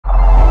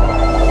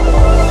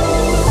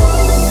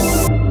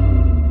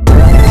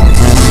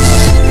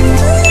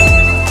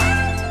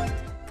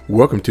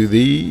Welcome to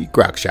the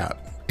Grokshop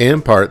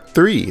and part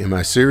 3 in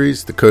my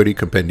series, the Kodi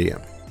Compendium.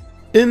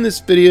 In this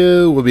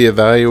video, we'll be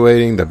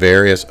evaluating the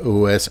various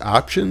OS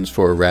options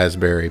for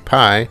Raspberry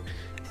Pi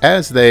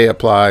as they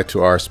apply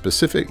to our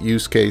specific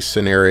use case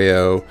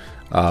scenario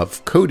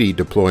of Kodi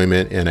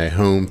deployment in a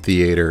home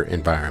theater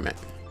environment.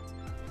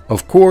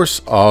 Of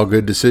course, all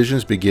good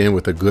decisions begin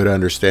with a good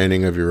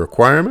understanding of your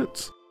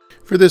requirements.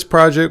 For this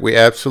project, we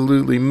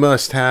absolutely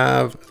must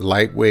have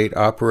lightweight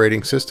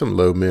operating system,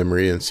 low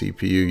memory and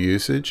CPU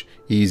usage,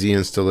 easy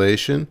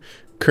installation,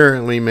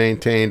 currently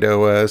maintained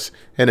OS,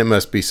 and it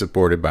must be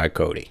supported by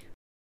Kodi.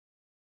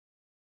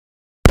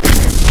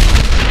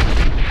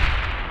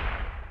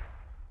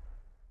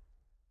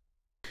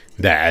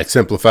 That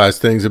simplifies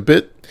things a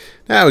bit.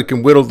 Now we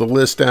can whittle the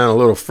list down a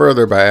little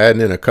further by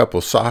adding in a couple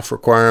soft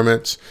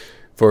requirements.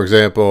 For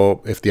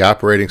example, if the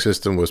operating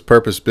system was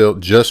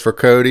purpose-built just for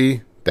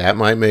Kodi, that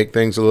might make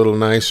things a little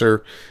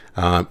nicer.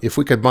 If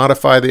we could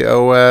modify the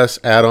OS,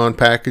 add-on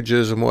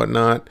packages and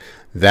whatnot,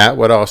 that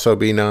would also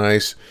be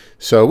nice.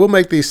 So we'll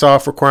make these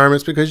soft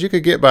requirements because you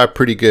could get by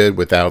pretty good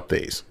without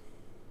these.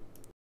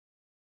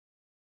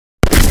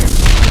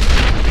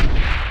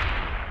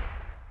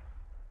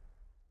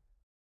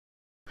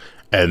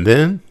 And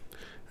then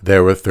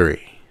there were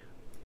 3.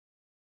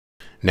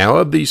 Now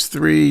of these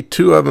 3,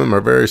 2 of them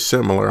are very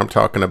similar. I'm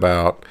talking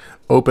about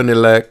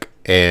OpenELec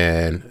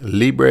and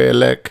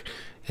LibreELec.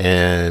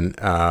 And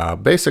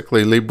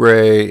basically Libre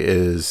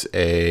is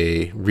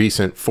a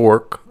recent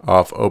fork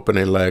off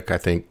OpenELec, I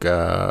think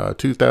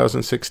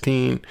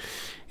 2016.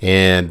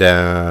 And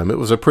it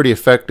was a pretty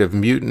effective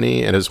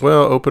mutiny. And as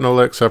well,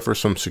 OpenELec suffers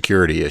some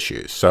security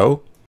issues.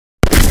 So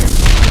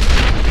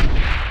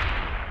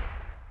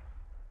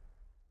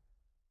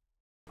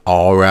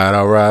all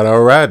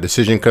right.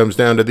 Decision comes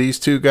down to these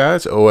 2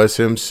 guys,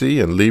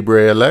 OSMC and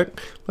LibreELec.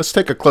 Let's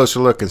take a closer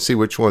look and see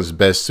which one's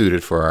best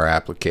suited for our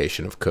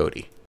application of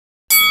Kodi.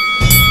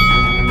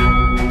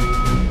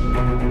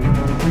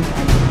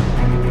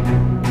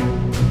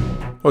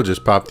 We'll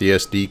just pop the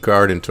SD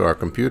card into our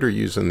computer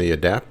using the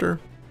adapter.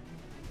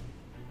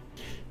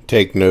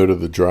 Take note of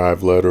the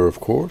drive letter, of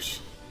course.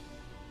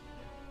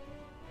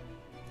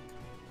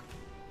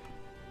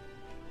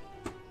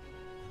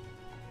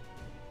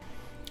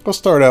 I'll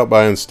start out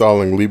by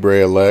installing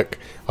LibreELec.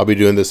 I'll be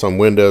doing this on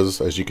Windows.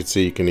 As you can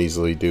see, you can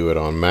easily do it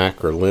on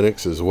Mac or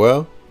Linux as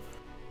well.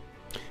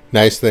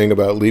 Nice thing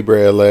about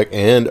LibreELec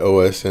and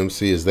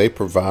OSMC is they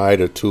provide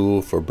a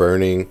tool for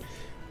burning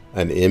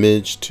an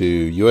image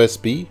to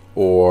USB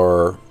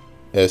or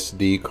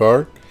SD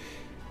card.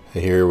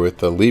 And here with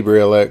the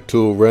LibreELec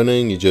tool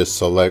running, you just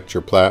select your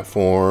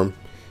platform.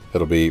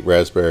 It'll be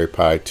Raspberry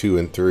Pi 2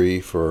 and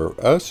 3 for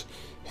us.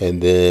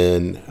 And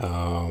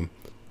then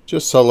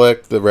just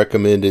select the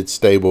recommended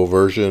stable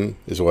version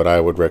is what I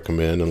would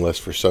recommend, unless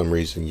for some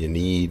reason you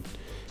need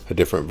a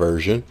different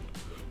version.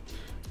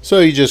 So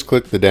you just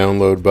click the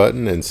download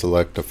button and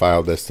select a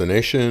file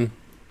destination.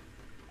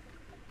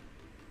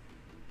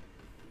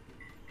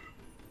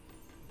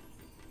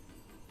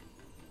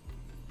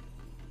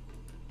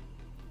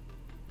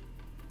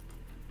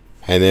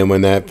 And then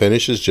when that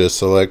finishes, just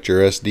select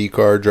your SD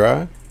card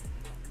drive.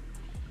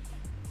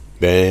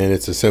 Then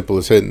it's as simple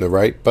as hitting the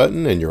right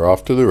button and you're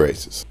off to the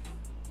races.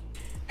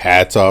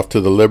 Hats off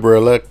to the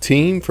LibreELec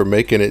team for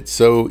making it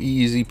so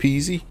easy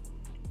peasy.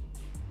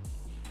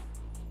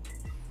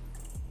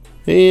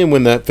 And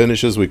when that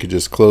finishes, we could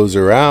just close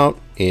her out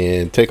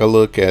and take a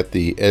look at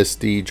the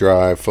SD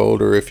drive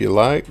folder if you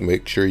like.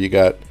 Make sure you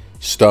got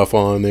stuff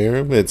on there.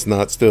 It's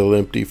not still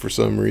empty for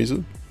some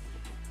reason.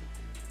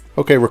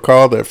 Okay,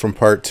 recall that from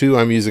part 2,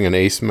 I'm using an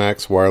Ace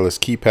Max wireless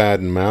keypad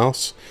and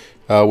mouse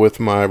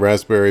with my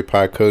Raspberry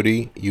Pi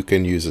Kodi. You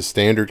can use a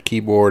standard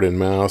keyboard and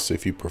mouse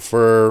if you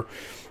prefer.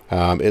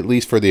 At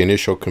least for the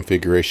initial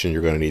configuration,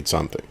 you're going to need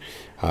something.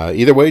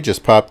 Either way,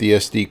 just pop the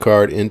SD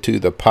card into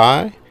the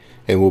Pi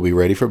and we'll be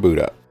ready for boot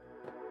up.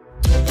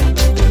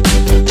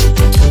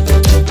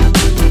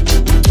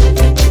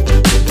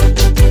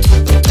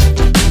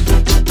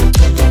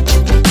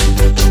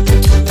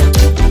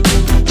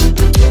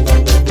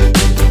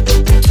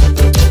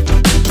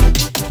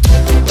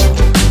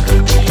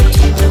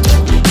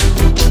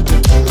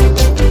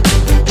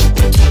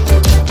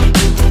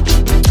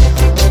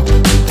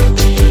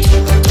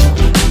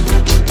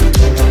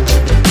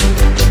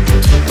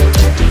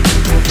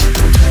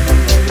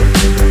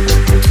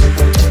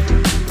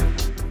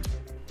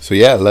 So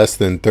yeah, less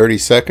than 30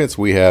 seconds,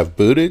 we have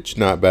bootage.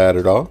 Not bad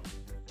at all.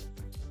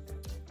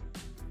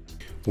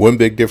 One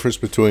big difference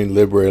between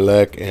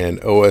LibreELec and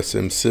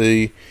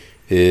OSMC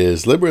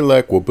is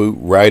LibreELec will boot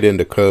right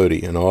into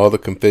Kodi and all the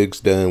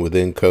configs done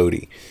within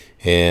Kodi.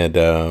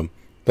 And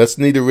that's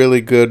neither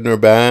really good nor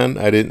bad.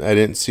 I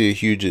didn't see a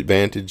huge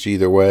advantage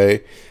either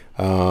way.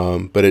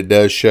 But it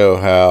does show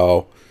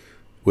how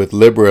with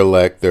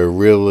LibreELec, they're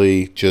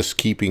really just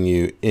keeping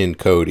you in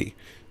Kodi.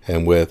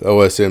 And with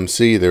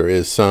OSMC, there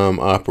is some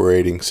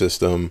operating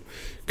system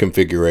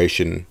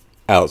configuration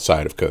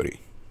outside of Kodi.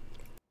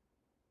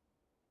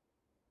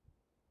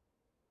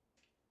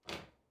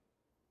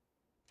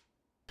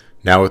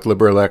 Now with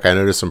LibreELEC, I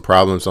noticed some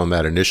problems on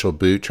that initial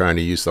boot trying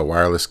to use the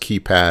wireless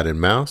keypad and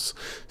mouse.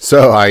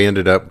 So I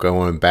ended up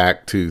going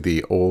back to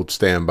the old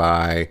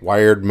standby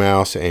wired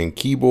mouse and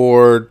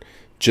keyboard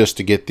just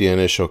to get the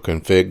initial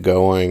config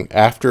going.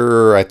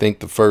 After I think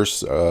the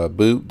first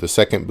boot, the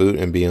second boot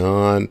and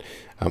beyond,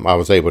 I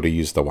was able to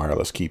use the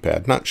wireless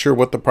keypad. Not sure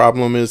what the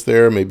problem is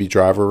there, maybe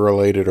driver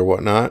related or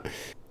whatnot.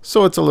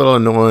 So it's a little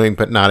annoying,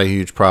 but not a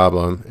huge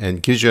problem,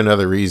 and gives you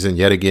another reason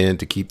yet again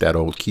to keep that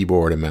old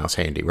keyboard and mouse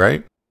handy,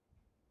 right?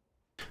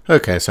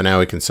 Okay, so now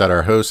we can set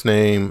our host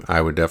name.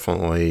 I would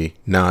definitely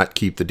not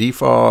keep the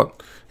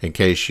default in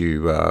case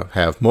you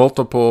have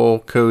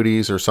multiple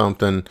Kodis or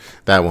something.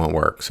 That won't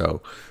work.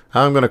 So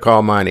I'm going to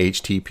call mine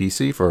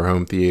HTPC for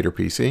home theater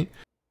PC.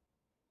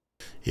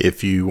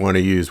 If you want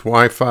to use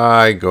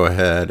Wi-Fi, go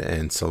ahead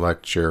and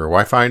select your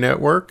Wi-Fi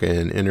network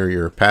and enter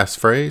your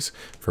passphrase.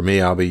 For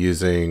me, I'll be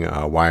using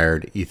a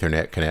wired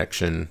Ethernet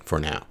connection for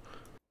now.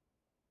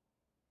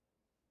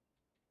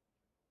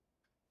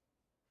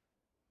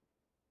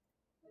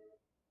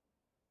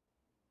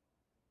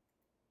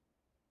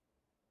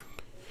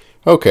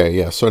 Okay,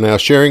 yeah, so now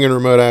sharing and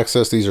remote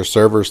access, these are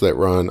servers that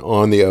run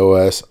on the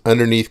OS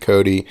underneath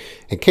Kodi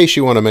in case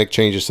you want to make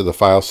changes to the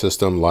file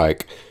system,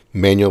 like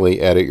manually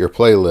edit your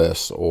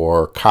playlist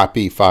or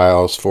copy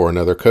files for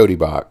another Kodi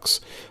box,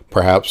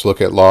 perhaps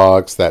look at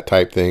logs, that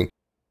type thing.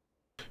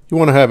 You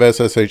want to have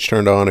SSH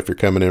turned on if you're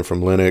coming in from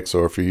Linux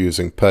or if you're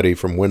using PuTTY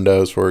from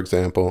Windows, for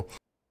example.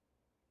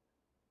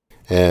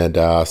 And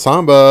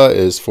Samba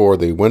is for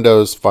the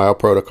Windows file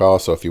protocol.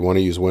 So if you want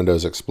to use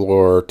Windows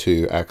Explorer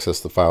to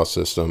access the file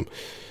system,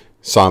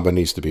 Samba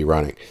needs to be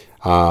running.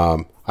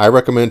 I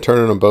recommend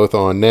turning them both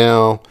on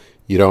now.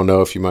 You don't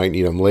know if you might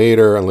need them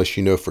later unless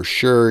you know for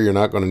sure you're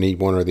not going to need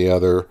one or the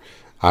other.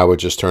 I would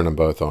just turn them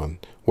both on.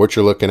 What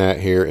you're looking at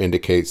here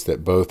indicates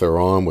that both are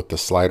on with the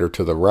slider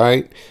to the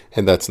right,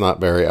 and that's not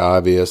very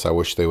obvious. I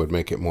wish they would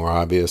make it more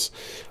obvious.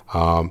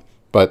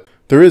 But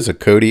there is a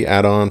Kodi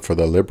add-on for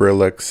the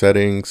LibreELEC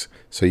settings,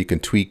 so you can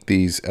tweak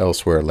these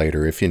elsewhere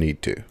later if you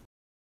need to.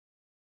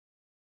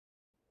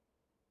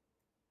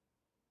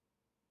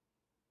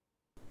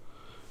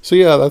 So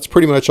yeah, that's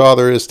pretty much all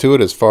there is to it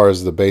as far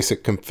as the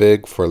basic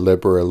config for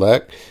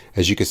LibreELEC.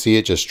 As you can see,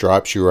 it just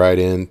drops you right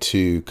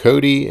into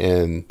Kodi,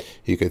 and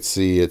you can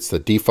see it's the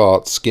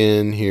default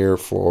skin here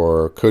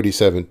for Kodi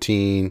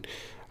 17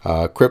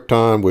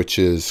 Krypton, which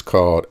is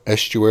called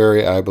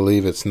Estuary. I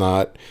believe it's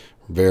not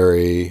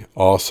very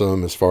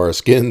awesome as far as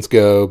skins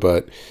go,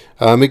 but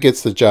it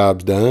gets the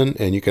job done,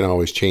 and you can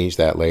always change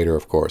that later,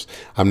 of course.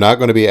 I'm not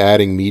going to be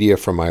adding media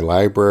from my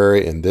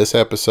library in this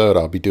episode.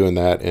 I'll be doing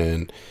that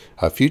in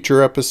a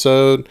future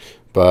episode,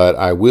 but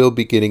I will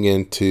be getting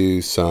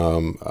into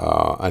some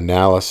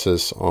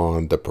analysis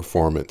on the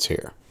performance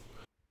here.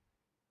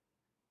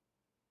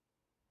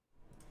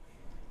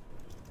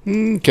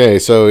 Okay,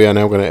 so yeah,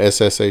 now I'm going to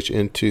SSH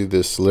into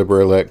this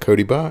LibreELEC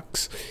Kodi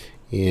box.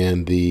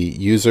 And the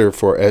user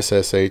for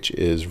SSH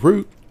is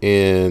root,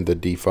 and the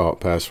default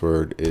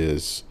password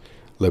is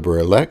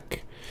LibreELEC.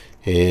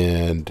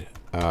 And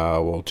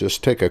we'll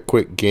just take a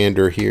quick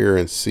gander here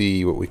and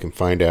see what we can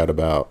find out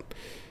about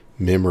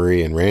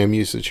memory and RAM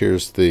usage.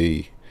 Here's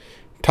the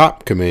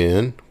top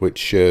command, which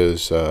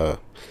shows the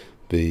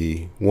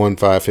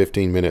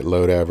 15-minute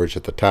load average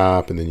at the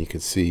top, and then you can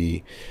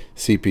see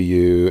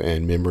CPU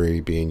and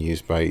memory being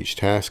used by each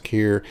task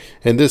here.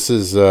 And this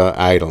is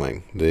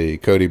idling. The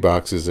Kodi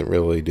box isn't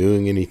really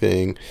doing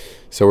anything,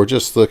 so we're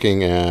just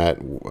looking at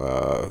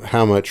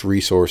how much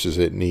resources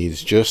it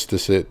needs just to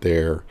sit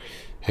there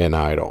and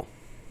idle.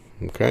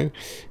 Okay,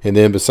 and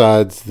then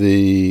besides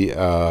the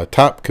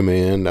top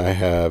command, I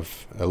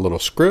have a little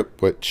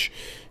script which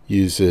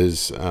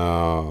uses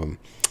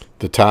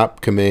the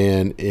top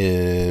command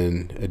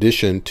in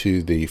addition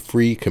to the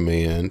free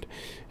command,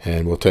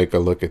 and we'll take a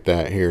look at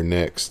that here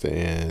next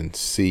and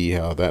see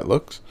how that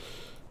looks.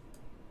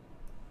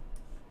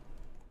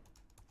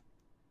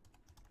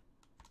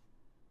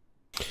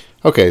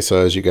 Okay,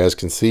 so as you guys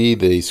can see,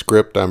 the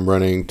script I'm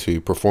running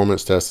to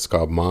performance test is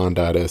called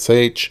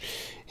mon.sh,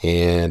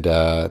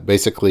 and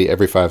basically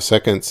every 5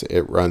 seconds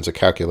it runs a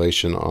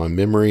calculation on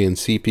memory and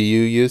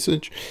CPU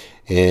usage.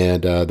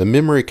 And the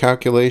memory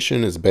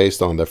calculation is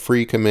based on the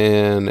free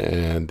command,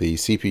 and the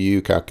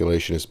CPU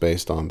calculation is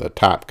based on the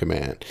top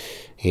command.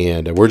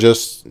 And we're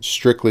just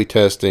strictly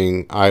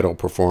testing idle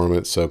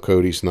performance, so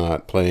Kodi's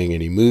not playing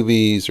any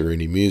movies or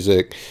any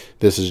music.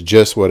 This is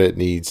just what it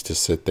needs to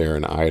sit there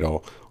and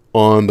idle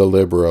on the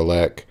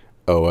LibreELEC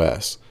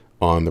OS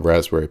on the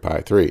Raspberry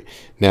Pi 3.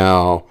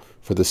 Now,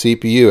 for the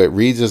CPU, it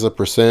reads as a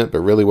 %, but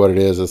really what it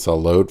is, it's a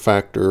load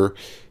factor.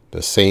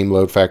 The same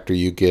load factor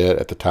you get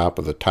at the top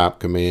of the top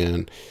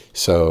command.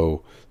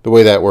 So the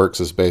way that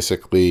works is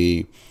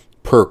basically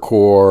per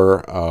core,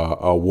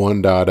 a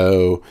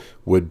 1.0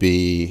 would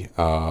be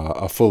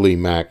a fully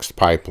maxed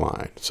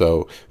pipeline.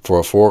 So for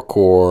a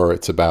 4-core,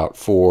 it's about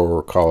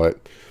 4, call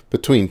it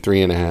between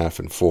 3.5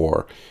 and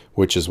 4,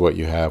 which is what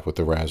you have with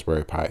the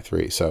Raspberry Pi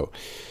 3. So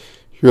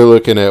you're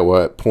looking at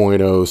what,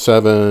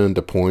 0.07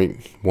 to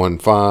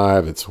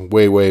 0.15. It's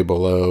way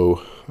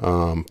below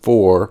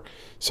 4.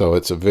 So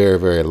it's a very,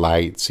 very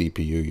light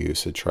CPU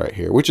usage right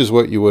here, which is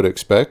what you would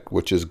expect,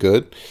 which is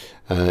good.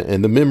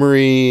 And the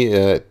memory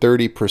at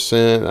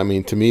 30%, I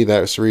mean, to me,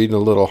 that's reading a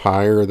little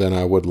higher than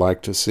I would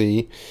like to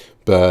see.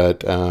 But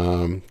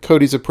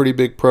Kodi's a pretty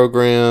big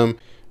program,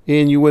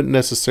 and you wouldn't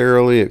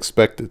necessarily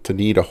expect it to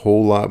need a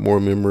whole lot more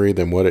memory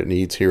than what it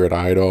needs here at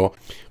idle.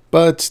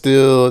 But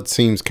still, it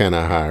seems kind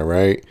of high,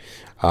 right?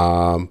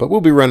 But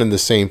we'll be running the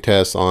same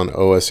test on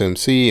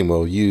OSMC, and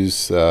we'll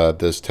use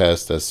this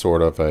test as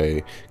sort of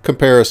a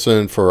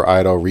comparison for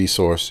idle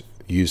resource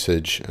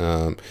usage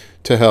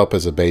to help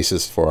as a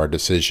basis for our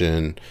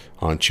decision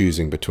on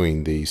choosing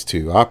between these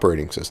two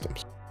operating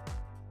systems.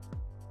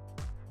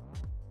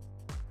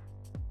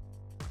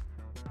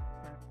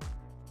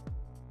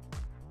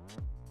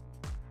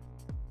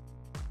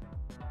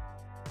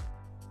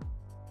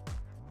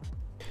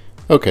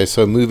 Okay,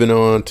 so moving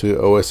on to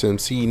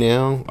OSMC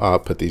now. I'll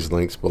put these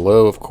links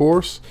below, of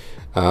course.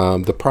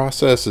 The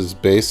process is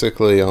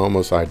basically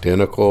almost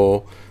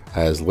identical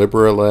as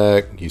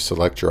LibreELEC. You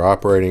select your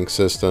operating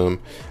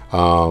system.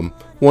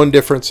 One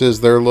difference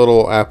is their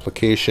little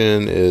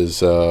application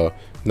is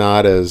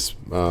not as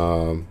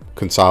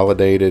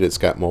consolidated. It's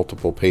got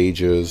multiple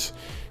pages,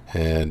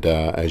 and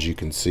as you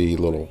can see,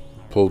 little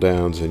pull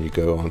downs, and you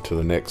go on to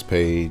the next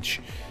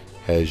page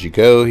as you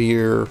go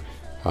here.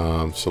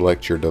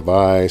 Select your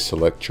device,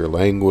 select your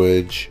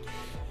language,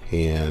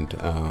 and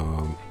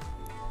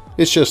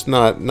it's just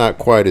not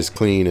quite as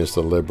clean as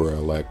the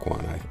LibreELEC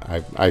one.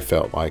 I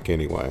felt like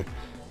anyway,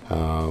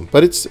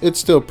 but it's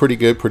still pretty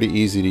good, pretty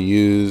easy to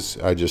use.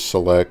 I just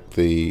select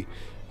the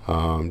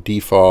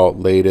default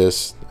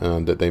latest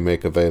that they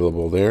make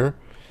available there.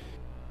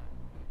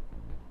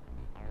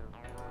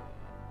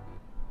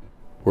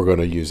 We're going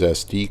to use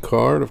SD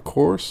card, of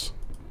course,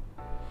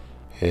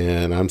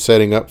 and I'm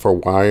setting up for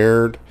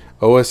wired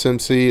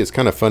OSMC. It's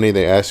kind of funny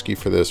they ask you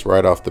for this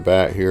right off the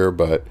bat here,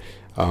 but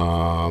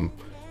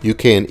you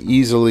can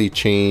easily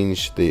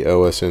change the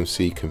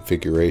OSMC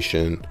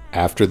configuration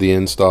after the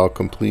install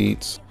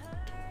completes.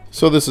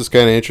 So this is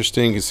kind of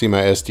interesting. You can see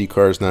my SD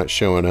card is not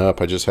showing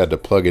up. I just had to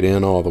plug it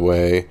in all the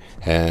way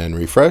and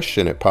refresh,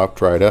 and it popped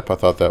right up. I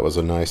thought that was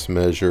a nice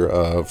measure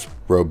of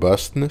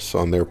robustness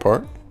on their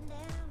part.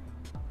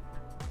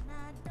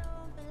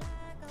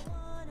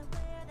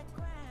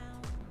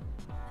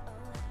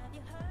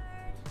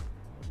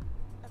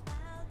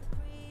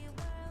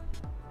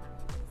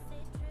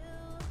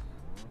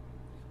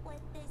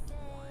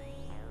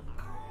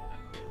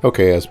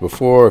 Okay, as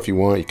before, if you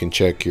want, you can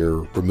check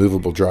your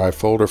removable drive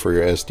folder for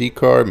your SD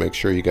card. Make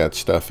sure you got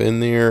stuff in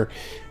there,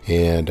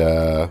 and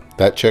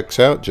that checks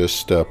out.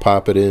 Just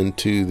pop it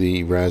into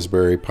the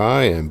Raspberry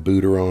Pi and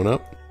boot her on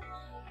up.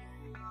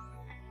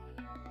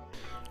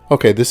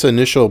 Okay, this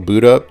initial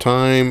boot up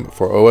time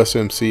for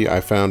OSMC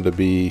I found to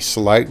be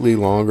slightly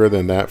longer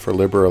than that for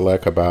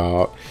LibreELEC,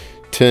 about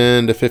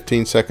 10 to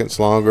 15 seconds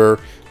longer,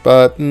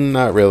 but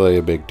not really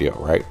a big deal,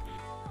 right?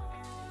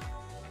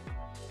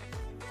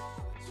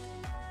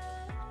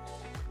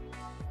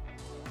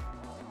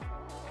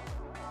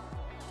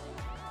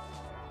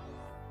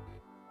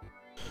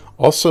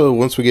 Also,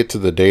 once we get to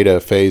the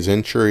data phase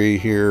entry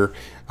here,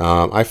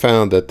 I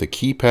found that the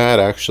keypad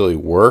actually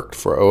worked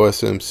for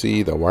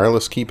OSMC, the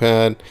wireless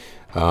keypad,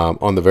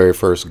 on the very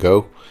first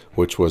go,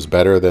 which was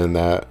better than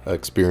that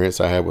experience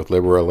I had with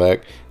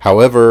LibreELEC.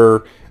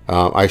 However,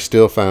 I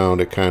still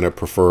found it kind of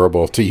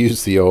preferable to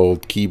use the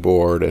old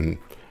keyboard and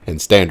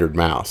standard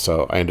mouse,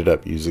 so I ended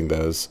up using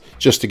those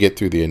just to get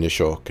through the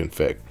initial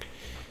config.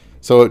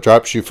 So it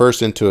drops you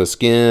first into a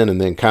skin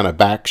and then kind of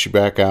backs you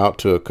back out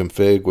to a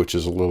config, which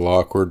is a little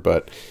awkward,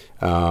 but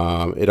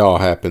it all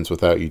happens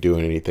without you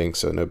doing anything,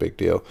 so no big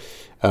deal.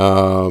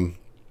 So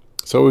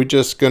we're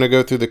just going to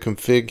go through the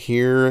config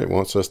here. It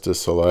wants us to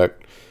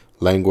select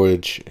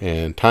language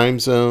and time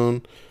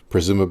zone.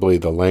 Presumably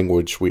the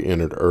language we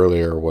entered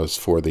earlier was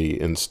for the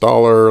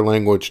installer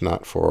language,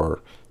 not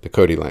for the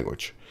Kodi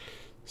language.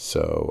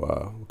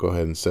 So go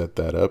ahead and set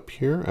that up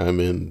here. I'm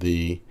in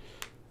the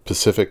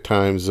Pacific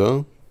time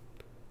zone.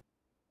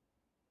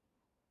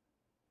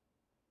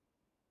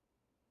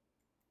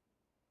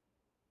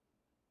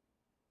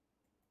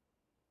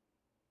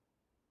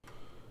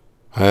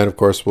 And of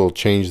course we'll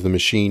change the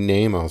machine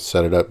name. I'll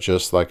set it up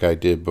just like I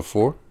did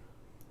before.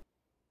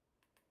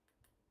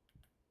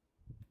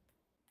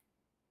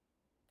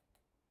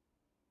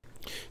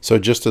 So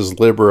just as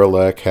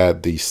LibreELEC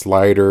had the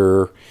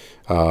slider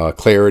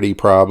clarity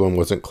problem,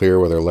 wasn't clear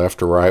whether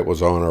left or right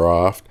was on or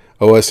off,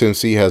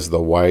 OSMC has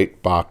the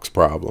white box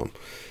problem.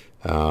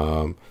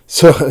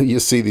 So you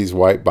see these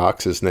white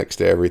boxes next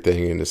to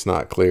everything, and it's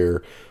not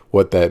clear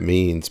what that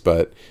means,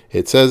 but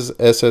it says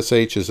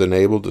SSH is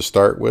enabled to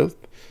start with.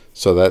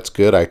 So that's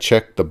good. I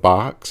checked the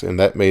box and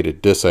that made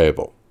it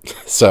disable.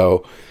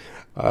 So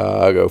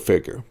go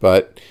figure.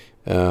 But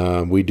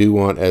we do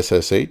want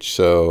SSH,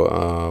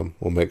 so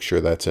we'll make sure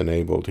that's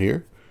enabled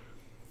here.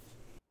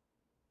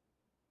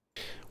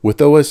 With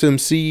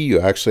OSMC,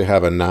 you actually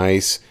have a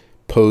nice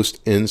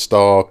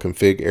post-install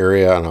config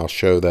area, and I'll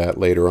show that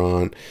later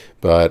on.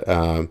 But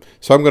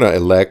so I'm going to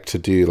elect to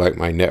do like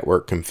my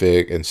network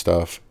config and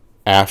stuff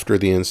after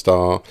the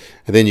install,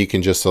 and then you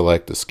can just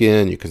select the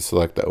skin. You can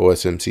select the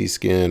OSMC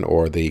skin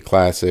or the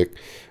classic,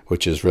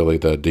 which is really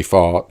the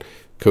default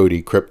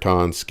Kodi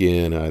Krypton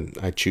skin.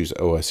 I choose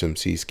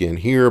OSMC skin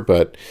here,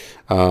 but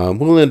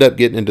we'll end up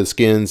getting into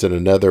skins in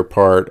another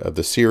part of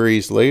the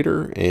series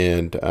later,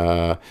 and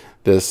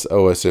this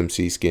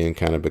OSMC skin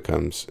kind of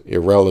becomes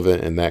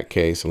irrelevant in that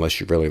case unless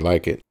you really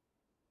like it.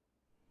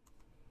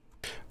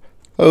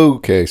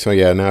 Okay, so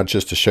yeah, now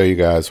just to show you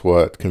guys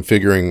what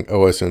configuring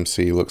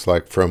OSMC looks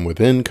like from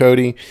within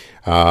Kodi.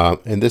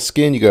 In this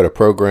skin, you go to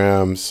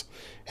Programs,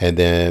 and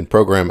then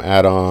Program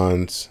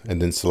Add-ons,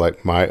 and then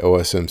select My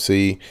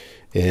OSMC.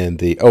 In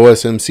the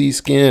OSMC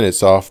skin,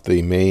 it's off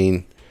the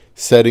main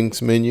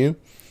settings menu.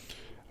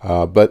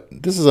 But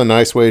this is a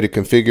nice way to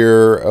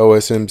configure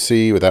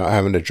OSMC without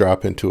having to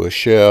drop into a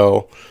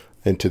shell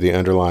into the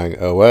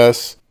underlying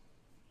OS.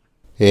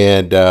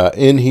 And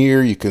in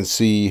here, you can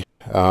see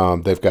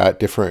they've got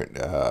different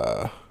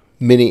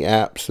mini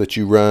apps that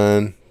you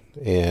run,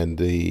 and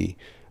the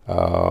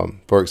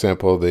for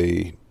example,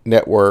 the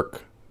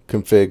network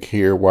config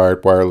here,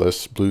 wired,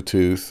 wireless,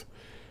 Bluetooth,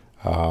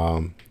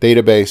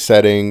 database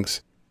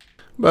settings.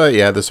 But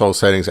yeah, this whole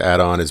settings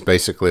add-on is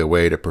basically a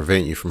way to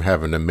prevent you from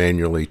having to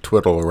manually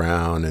twiddle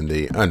around in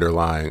the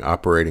underlying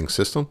operating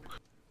system.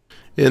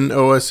 In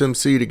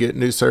OSMC, to get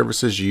new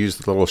services, you use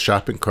the little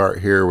shopping cart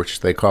here,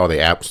 which they call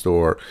the App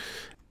Store.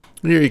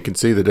 Here you can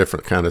see the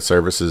different kind of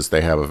services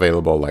they have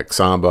available, like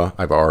Samba.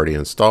 I've already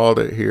installed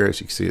it here.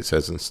 As you can see, it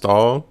says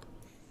installed.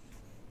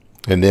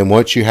 And then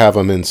once you have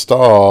them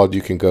installed,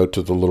 you can go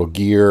to the little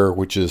gear,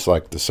 which is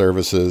like the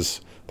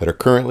services that are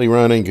currently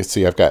running. You can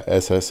see I've got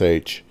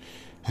SSH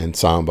and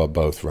Samba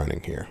both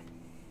running here.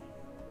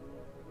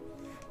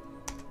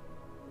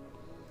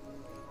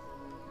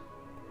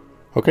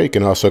 Okay, you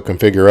can also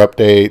configure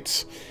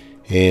updates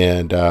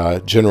and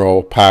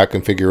general PI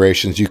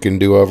configurations. You can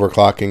do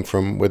overclocking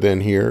from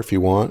within here if you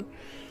want.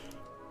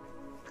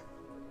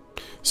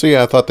 So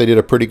yeah, I thought they did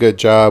a pretty good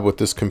job with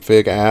this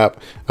config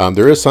app.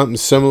 There is something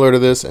similar to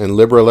this in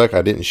LibreELEC.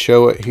 I didn't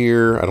show it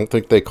here. I don't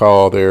think they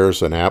call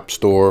theirs an app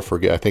store.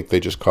 I think they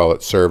just call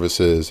it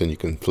services, and you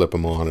can flip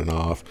them on and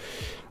off.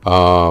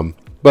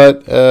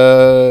 But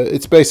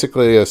it's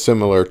basically a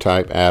similar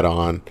type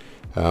add-on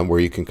where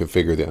you can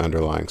configure the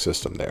underlying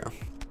system there.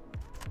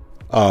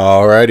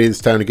 Alrighty, it's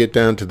time to get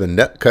down to the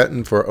nut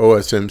cutting for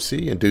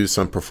OSMC and do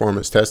some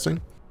performance testing.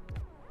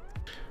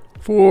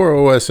 For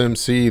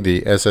OSMC,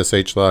 the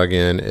SSH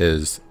login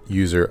is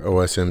user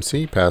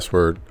OSMC,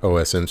 password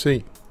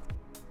OSMC.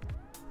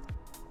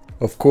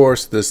 Of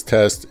course, this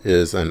test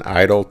is an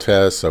idle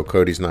test, so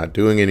Kodi's not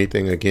doing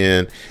anything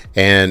again,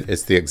 and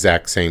it's the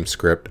exact same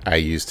script I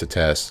used to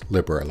test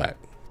LibreELEC.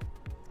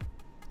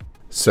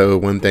 So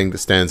one thing that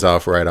stands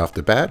off right off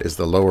the bat is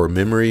the lower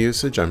memory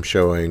usage. I'm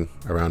showing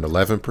around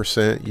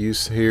 11%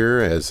 use here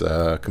as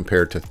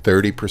compared to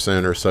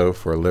 30% or so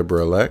for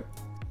LibreELEC.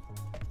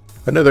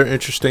 Another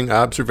interesting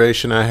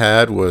observation I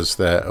had was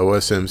that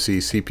OSMC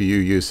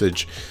CPU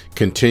usage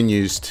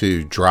continues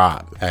to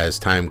drop as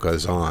time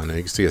goes on. And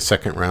you can see a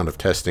second round of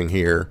testing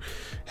here,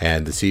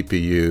 and the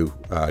CPU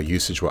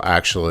usage will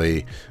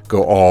actually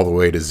go all the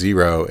way to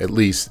 0, at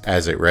least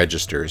as it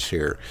registers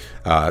here.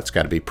 It's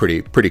got to be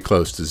pretty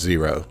close to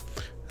 0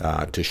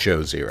 to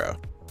show 0.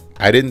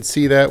 I didn't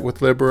see that with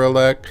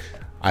LibreELEC.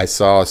 I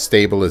saw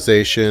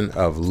stabilization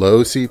of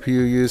low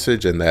CPU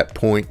usage in that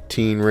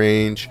 0.10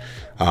 range.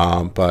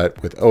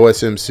 But with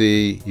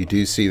OSMC, you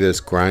do see this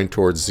grind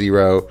towards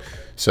 0.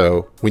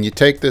 So when you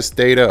take this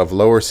data of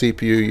lower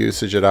CPU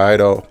usage at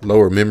idle,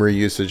 lower memory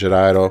usage at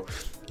idle,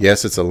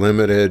 yes, it's a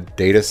limited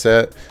data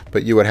set,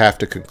 but you would have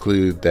to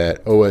conclude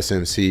that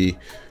OSMC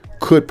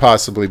could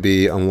possibly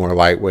be a more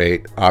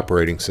lightweight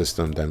operating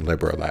system than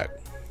LibreELEC.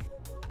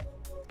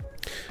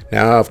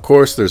 Now, of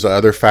course, there's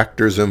other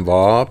factors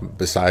involved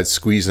besides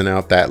squeezing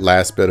out that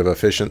last bit of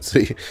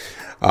efficiency.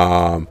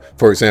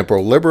 For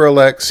example,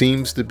 LibreELEC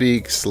seems to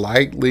be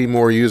slightly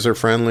more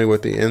user-friendly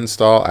with the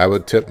install. I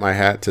would tip my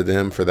hat to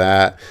them for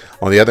that.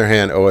 On the other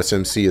hand,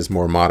 OSMC is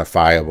more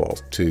modifiable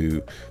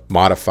to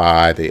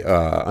modify the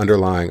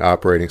underlying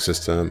operating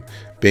system,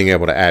 being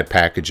able to add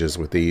packages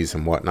with these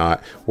and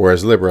whatnot,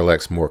 whereas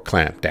LibreELEC's more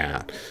clamped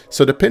down.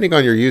 So depending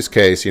on your use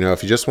case,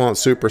 if you just want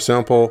super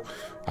simple,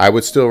 I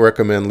would still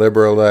recommend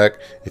LibreELEC.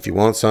 If you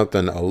want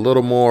something a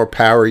little more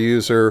power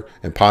user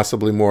and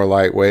possibly more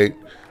lightweight,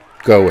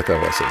 go with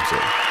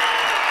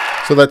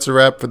OSMC. So that's a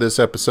wrap for this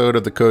episode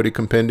of the Kodi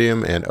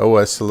Compendium and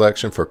OS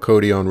selection for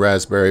Kodi on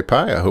Raspberry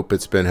Pi. I hope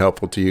it's been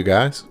helpful to you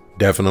guys.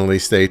 Definitely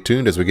stay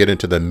tuned as we get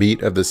into the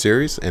meat of the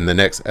series. In the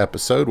next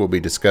episode, we'll be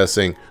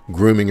discussing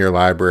grooming your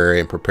library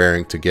and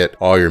preparing to get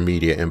all your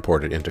media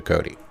imported into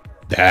Kodi.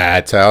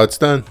 That's how it's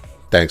done.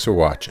 Thanks for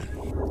watching.